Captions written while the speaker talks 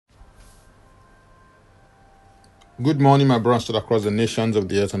Good morning, my brothers across the nations of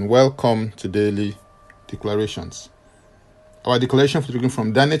the earth, and welcome to Daily Declarations. Our declaration is taken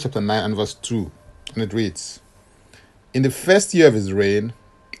from Daniel chapter 9 and verse 2, and it reads, In the first year of his reign,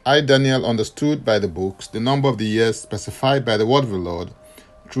 I, Daniel, understood by the books the number of the years specified by the word of the Lord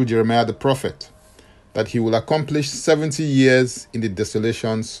through Jeremiah the prophet, that he will accomplish 70 years in the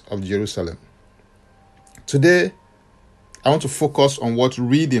desolations of Jerusalem. Today, I want to focus on what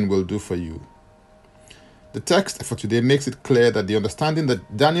reading will do for you. The text for today makes it clear that the understanding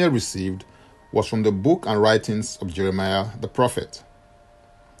that Daniel received was from the book and writings of Jeremiah the prophet.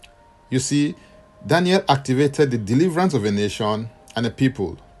 You see, Daniel activated the deliverance of a nation and a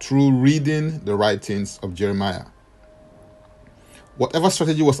people through reading the writings of Jeremiah. Whatever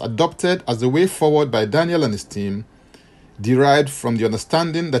strategy was adopted as the way forward by Daniel and his team derived from the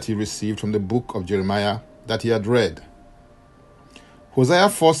understanding that he received from the book of Jeremiah that he had read. Hosea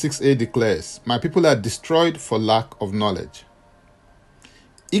 4:6a declares, My people are destroyed for lack of knowledge.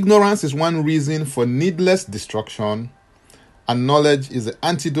 Ignorance is one reason for needless destruction, and knowledge is the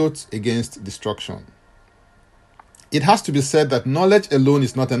antidote against destruction. It has to be said that knowledge alone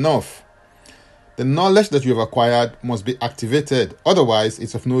is not enough. The knowledge that you have acquired must be activated, otherwise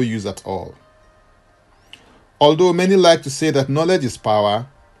it's of no use at all. Although many like to say that knowledge is power,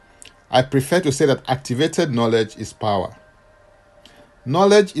 I prefer to say that activated knowledge is power.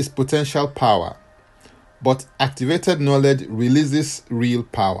 Knowledge is potential power, but activated knowledge releases real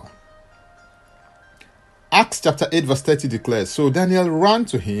power. Acts chapter 8 verse 30 declares, So Daniel ran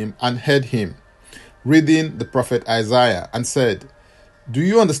to him and heard him, reading the prophet Isaiah, and said, Do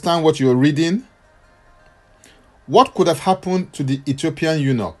you understand what you are reading? What could have happened to the Ethiopian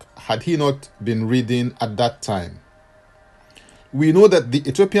eunuch had he not been reading at that time? We know that the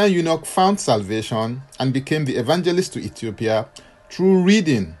Ethiopian eunuch found salvation and became the evangelist to Ethiopia through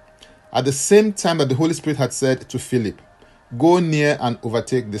reading, at the same time that the Holy Spirit had said to Philip, Go near and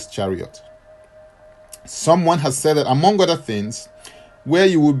overtake this chariot. Someone has said that, among other things, where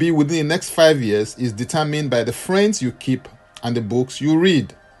you will be within the next 5 years is determined by the friends you keep and the books you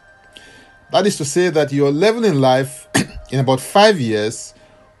read. That is to say that your level in life in about 5 years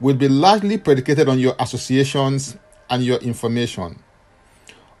will be largely predicated on your associations and your information.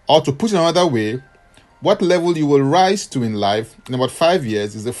 Or to put it another way, what level you will rise to in life in about 5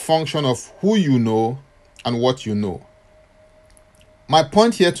 years is a function of who you know and what you know. My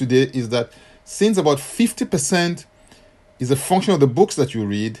point here today is that since about 50% is a function of the books that you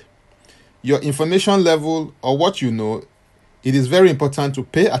read, your information level or what you know, it is very important to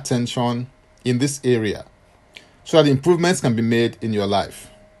pay attention in this area so that improvements can be made in your life.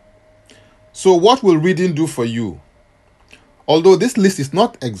 So what will reading do for you? Although this list is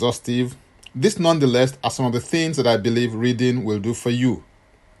not exhaustive, this nonetheless are some of the things that I believe reading will do for you.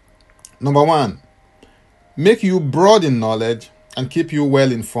 Number 1, make you broad in knowledge and keep you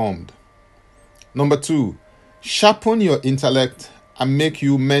well informed. Number 2, sharpen your intellect and make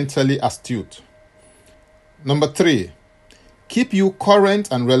you mentally astute. Number 3, keep you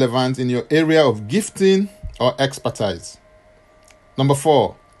current and relevant in your area of gifting or expertise. Number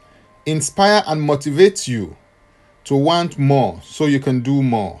 4, inspire and motivate you to want more so you can do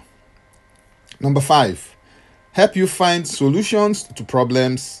more. Number 5, help you find solutions to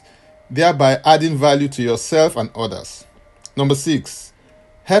problems, thereby adding value to yourself and others. Number 6,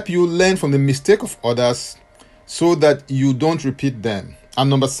 help you learn from the mistake of others so that you don't repeat them.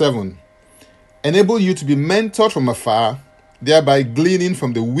 And number 7, enable you to be mentored from afar, thereby gleaning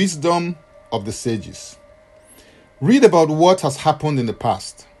from the wisdom of the sages. Read about what has happened in the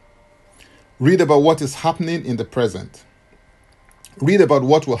past. Read about what is happening in the present. Read about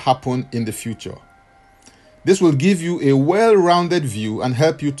what will happen in the future. This will give you a well-rounded view and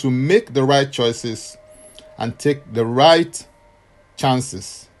help you to make the right choices and take the right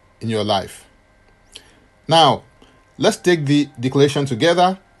chances in your life. Now, let's take the declaration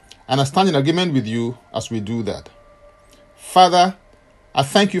together, and I stand in agreement with you as we do that. Father, I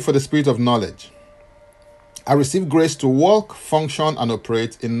thank you for the spirit of knowledge. I receive grace to walk, function, and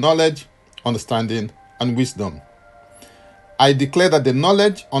operate in knowledge, understanding, and wisdom. I declare that the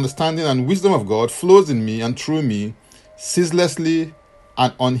knowledge, understanding, and wisdom of God flows in me and through me ceaselessly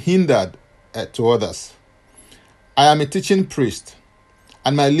and unhindered to others. I am a teaching priest,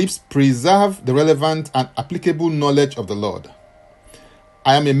 and my lips preserve the relevant and applicable knowledge of the Lord.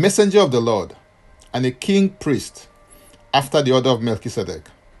 I am a messenger of the Lord and a king priest after the order of Melchizedek.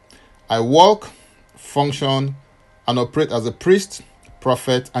 I walk, function, and operate as a priest,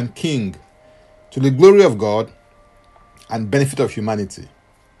 prophet, and king to the glory of God and benefit of humanity.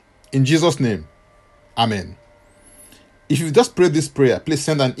 In Jesus' name, amen. If you've just prayed this prayer, please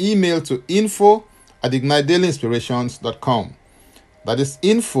send an email to info info@ignitedailyinspirations.com. That is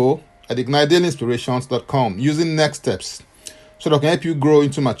info@ignitedailyinspirations.com, using next steps so that I can help you grow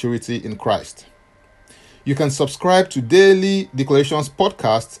into maturity in Christ. You can subscribe to Daily Declarations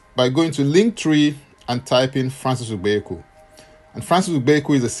podcast by going to Linktree and type in Francis Ubeku. And Francis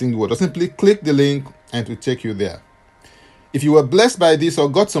Ubeku is a single word. Just simply click the link and it will take you there. If you were blessed by this or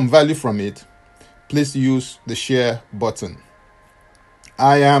got some value from it, please use the share button.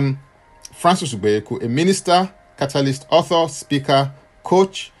 I am Francis Ubeku, a minister, catalyst, author, speaker,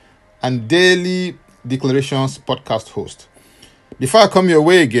 coach, and Daily Declarations podcast host. Before I come your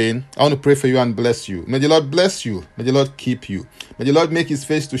way again, I want to pray for you and bless you. May the Lord bless you. May the Lord keep you. May the Lord make his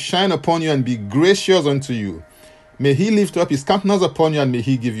face to shine upon you and be gracious unto you. May he lift up his countenance upon you and may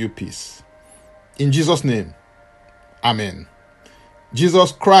he give you peace. In Jesus' name, amen.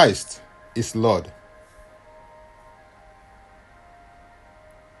 Jesus Christ is Lord.